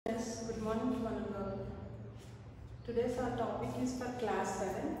Good morning to one and all. Today's our topic is for class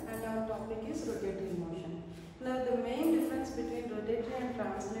 7 and our topic is rotatory motion. Now the main difference between rotatory and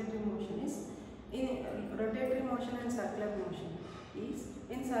translatory motion is in rotatory motion and circular motion is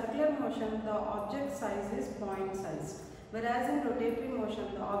in circular motion the object size is point size, whereas in rotatory motion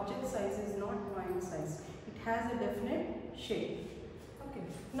the object size is not point size. It has a definite shape. Okay.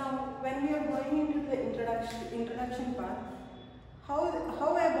 Now when we are going into the introduction part, how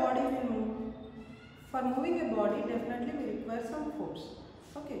a body will move. For moving a body, definitely we require some force.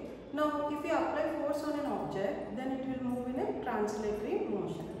 Okay. Now, if you apply force on an object, then it will move in a translatory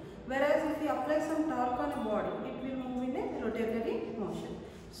motion. Whereas if you apply some torque on a body, it will move in a rotatory motion.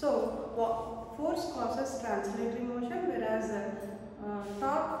 So, force causes translatory motion, whereas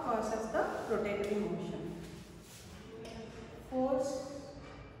torque causes the rotatory motion. Force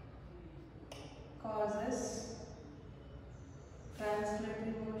causes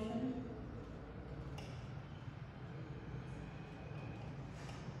translatory motion,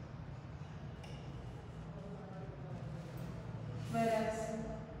 whereas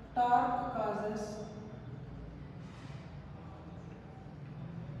torque causes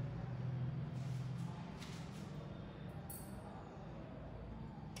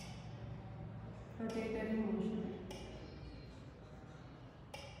rotatory motion.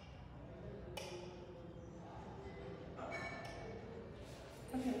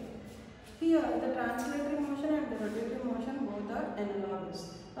 Okay. Here the translatory motion and the rotatory motion both are analogous.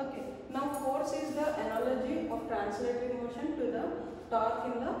 Okay. Now force is the analogy of translatory motion to the torque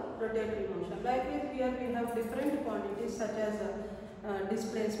in the rotatory motion. Like here we have different quantities such as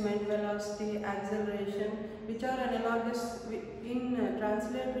displacement, velocity, acceleration, which are analogous in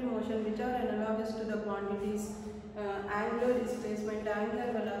translatory motion, which are analogous to the quantities angular displacement,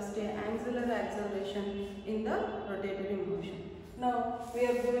 angular velocity, angular acceleration in the rotatory motion. Now we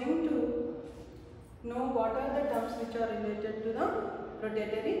are going to know what are the terms which are related to the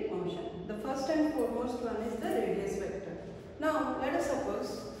rotatory motion. The first and foremost one is the radius vector. Now let us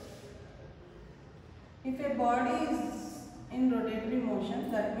suppose if a body is in rotatory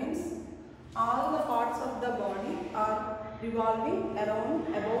motion, that means all the parts of the body are revolving around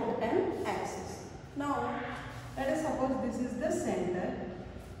about an axis. Now let us suppose this is the center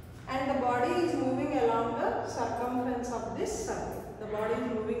and the body is moving along the circumference of this circle. The body is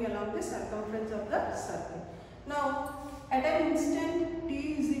moving along the circumference of the circle. Now at an instant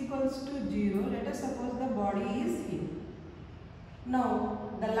t is equals to 0, let us suppose the body is here. Now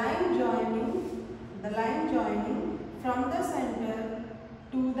the line joining from the center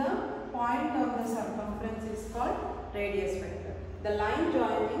to the point of the circumference is called radius vector. The line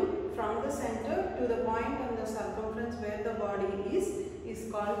joining from the center to the point on the circumference where the body is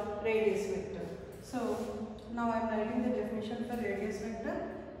called radius vector. So now I am writing the definition for radius vector.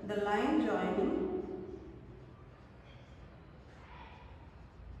 The line joining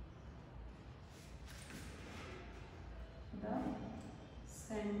the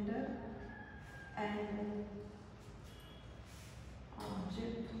center and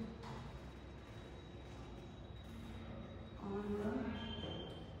object on the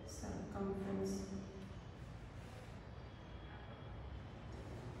circumference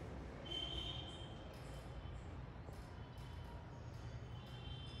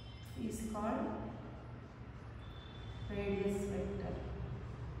is called radius vector.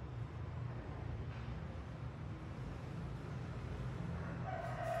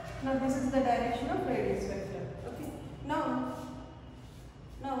 Now this is the direction of radius vector. Okay. Now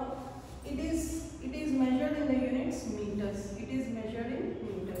it is measured in the units meters. It is measured in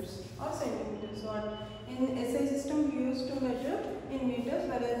meters or centimeters. Or in SI system we used to measure in meters,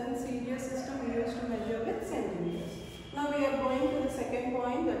 whereas in CGS system we used to measure with centimeters. Now we are going to the second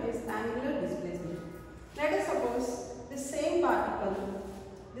point, that is angular displacement. Let us suppose this same particle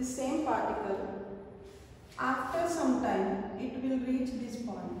after some time it will reach this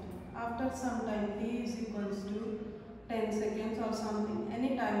point. After some time t is equals to 10 seconds or something,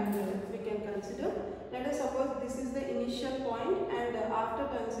 any time interval we can consider. Let us suppose this is the initial point and after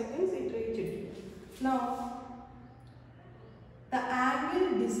 10 seconds it reached it. Now the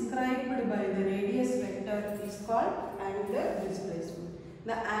angle described by the radius vector is called angular displacement.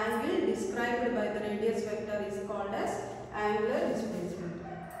 The angle described by the radius vector is called as angular displacement.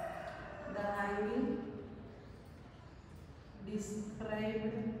 The angle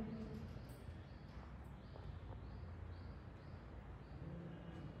described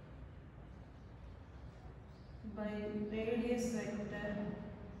by radius vector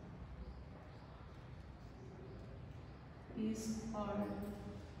is called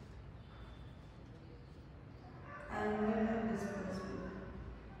angular displacement.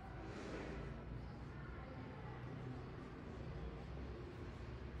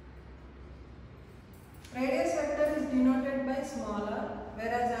 Radius vector is denoted by small r,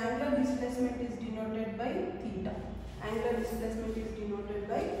 whereas angular displacement is denoted by theta. Angular displacement is denoted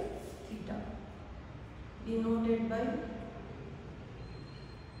by theta. Denoted by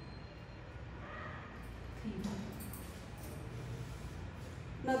theta.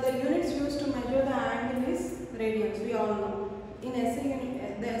 Now the units used to measure the angle is radians. We all know. In SI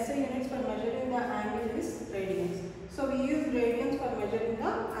unit, the SI units for measuring the angle is radians. So we use radians for measuring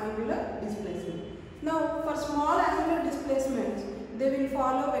the angular displacement. Now for small angular displacements, they will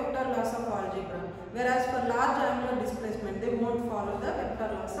follow vector laws of algebra, whereas for large angular displacement, they won't follow the vector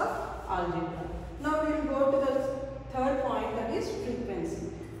laws of algebra. Now we will go to the third point, that is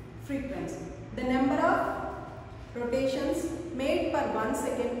frequency. Frequency. The number of rotations made per 1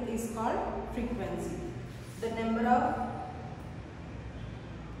 second is called frequency. The number of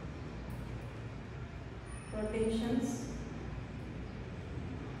rotations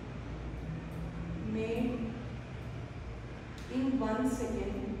made in 1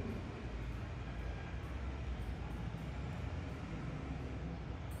 second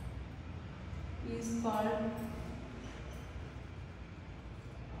is called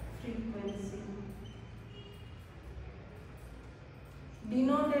frequency,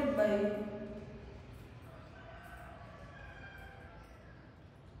 denoted by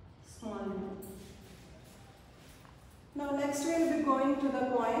small u. Now next we will be going to the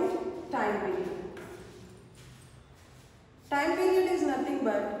point time period. Time period is nothing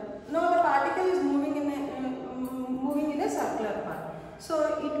but, now the particle is moving in a circular path. So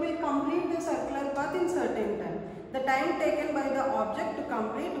it will complete the circular path in certain time. The time taken by the object to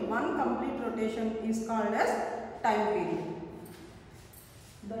complete one complete rotation is called as time period.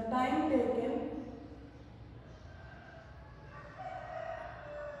 The time taken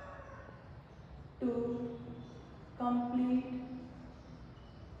to complete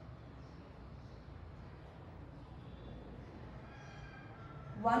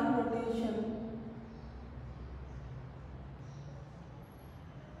one rotation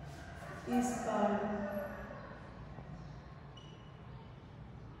is called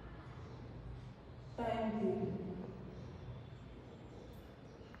time period.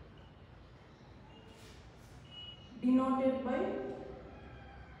 Denoted by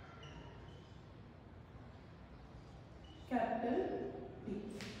capital T.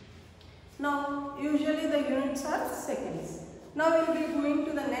 Now usually the units are seconds. Now we will be going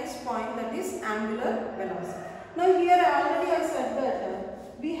to the next point, that is angular velocity. Now here already I said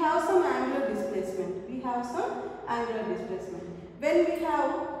that we have some angular displacement. When we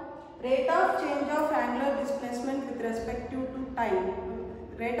have rate of change of angular displacement with respect to time,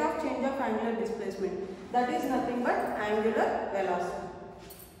 rate of change of angular displacement, that is nothing but angular velocity.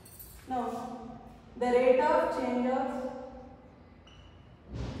 Now the rate of change of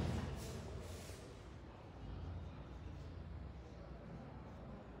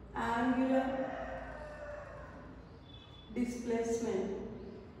angular displacement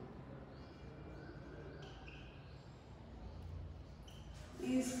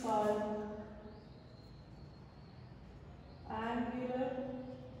is called angular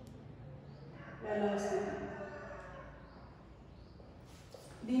velocity,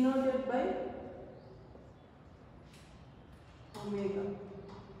 denoted by omega.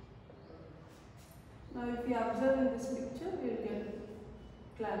 Now if you observe in this picture, we will get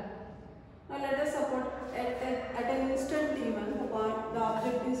clarity. Now let us suppose at an instant t1, the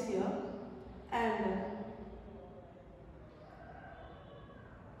object is here, and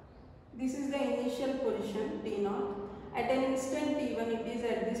this is the initial position t0. At an instant t1 it is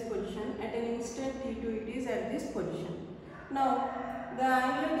at this position, at an instant t2 it is at this position. Now the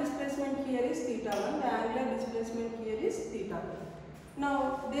angular displacement here is θ1, the angular displacement here is θ2.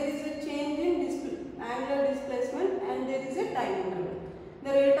 Now there is a change in angular displacement and there is a time interval. The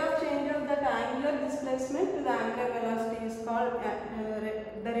rate of change of that angular displacement to the angular velocity is called,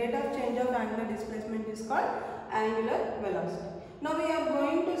 the rate of change of angular displacement is called angular velocity. Now we are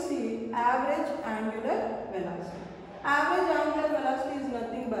going to see average angular velocity. Average angular velocity is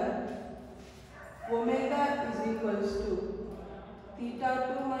nothing but omega is equals to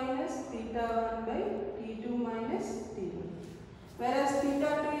θ2 minus θ1 by t2 minus t1. Whereas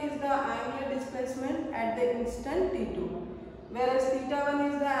θ2 is the angular displacement at the instant t2. Whereas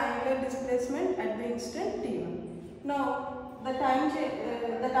θ1 is the angular displacement at the instant t1. Now the time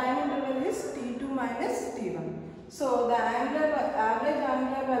interval is t2 minus t1. So the average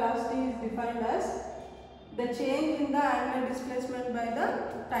angular velocity is defined as the change in the angular displacement by the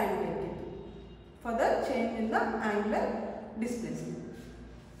time taken for the change in the angular displacement.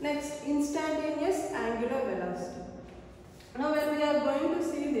 Next, instantaneous angular velocity. Now when we are going to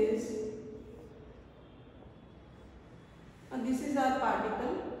see this, this is our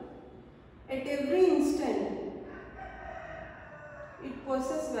particle. At every instant it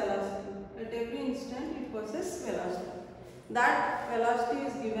possesses velocity. At every instant it possesses velocity. That velocity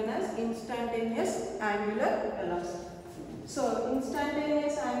is given as instantaneous angular velocity. So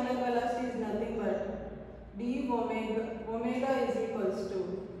instantaneous angular velocity is nothing but d omega. Omega is equals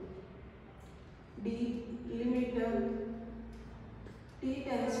to d limit t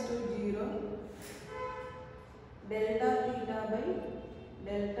tends to 0 delta theta by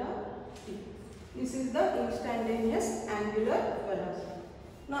delta t. This is the instantaneous angular velocity.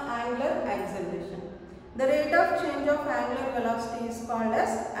 Now angular acceleration. The rate of change of angular velocity is called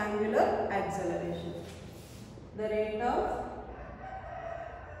as angular acceleration. The rate of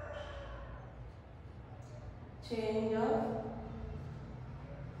change of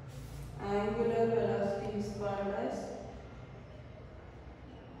angular velocity is called as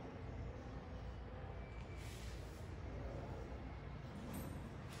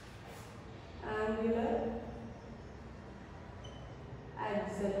angular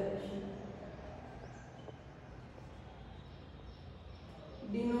acceleration,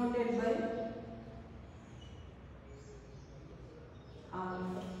 denoted by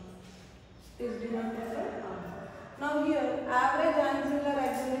alpha. It is denoted by alpha. Now here average angular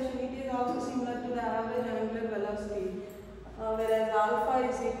acceleration, it is also similar to the average angular velocity, whereas alpha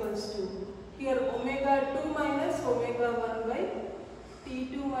is equals to here omega 2 minus omega 1 by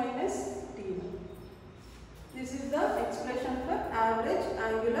t2 minus t1. This is the expression for average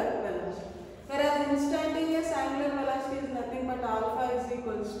angular velocity. Whereas instantaneous angular velocity is nothing but alpha is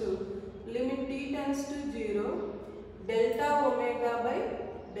equals to limit t tends to 0 delta omega by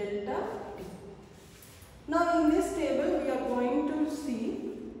delta t. Now in this table we are going to see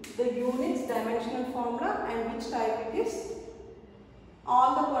the units, dimensional formula and which type it is. For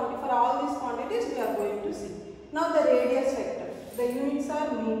all these quantities we are going to see. Now the radius vector. The units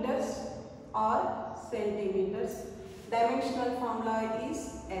are meters or centimeters. Dimensional formula is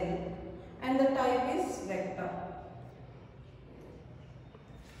L and the type is vector.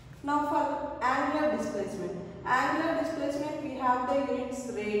 Now for angular displacement. Angular displacement we have the units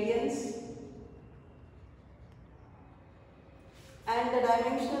radians and the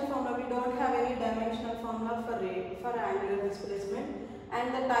dimensional formula, we don't have any dimensional formula for angular displacement,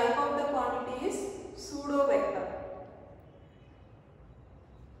 and the type of the quantity is pseudo vector.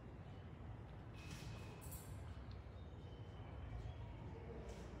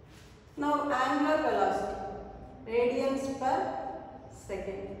 Now angular velocity, radians per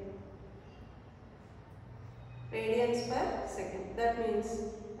second. Radians per second. That means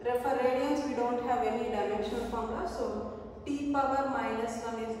for radians we don't have any dimensional formula, so t power minus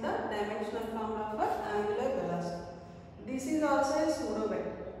 1 is the dimensional formula for angular velocity. This is also a pseudo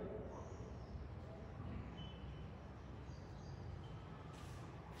vector.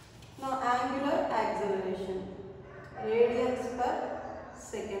 Now angular acceleration, radians per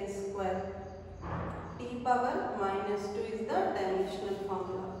second square. T power minus 2 is the dimensional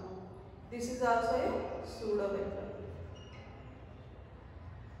formula. This is also a pseudo vector.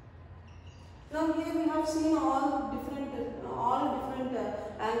 Now here we have seen all different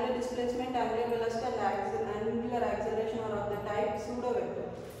angular displacement, angular velocity and angular acceleration are of the type pseudo vector.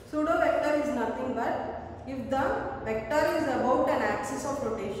 Pseudo vector is nothing but if the vector is about an axis of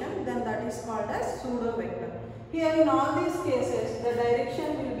rotation, then that is called as pseudo vector. Here in all these cases the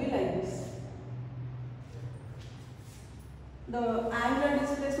direction will be like this. The angular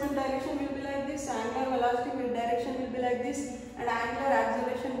displacement direction will be like this, angular velocity direction will be like this, and angular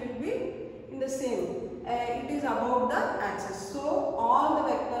acceleration will be in the same. It is above the axis. So all the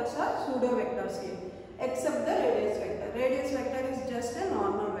vectors are pseudo vectors here, except the radius vector. Radius vector is just a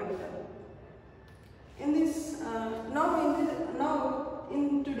normal vector. In this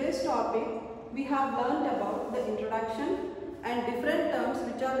in today's topic, we have learnt about the introduction and different terms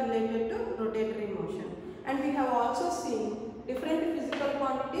which are related to rotatory motion, and we have also seen different physical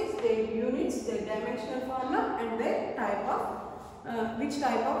quantities, their units, their dimensional formula, and their type of which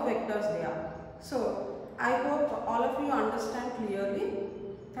type of vectors they are. So I hope all of you understand clearly.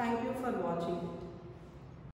 Thank you for watching.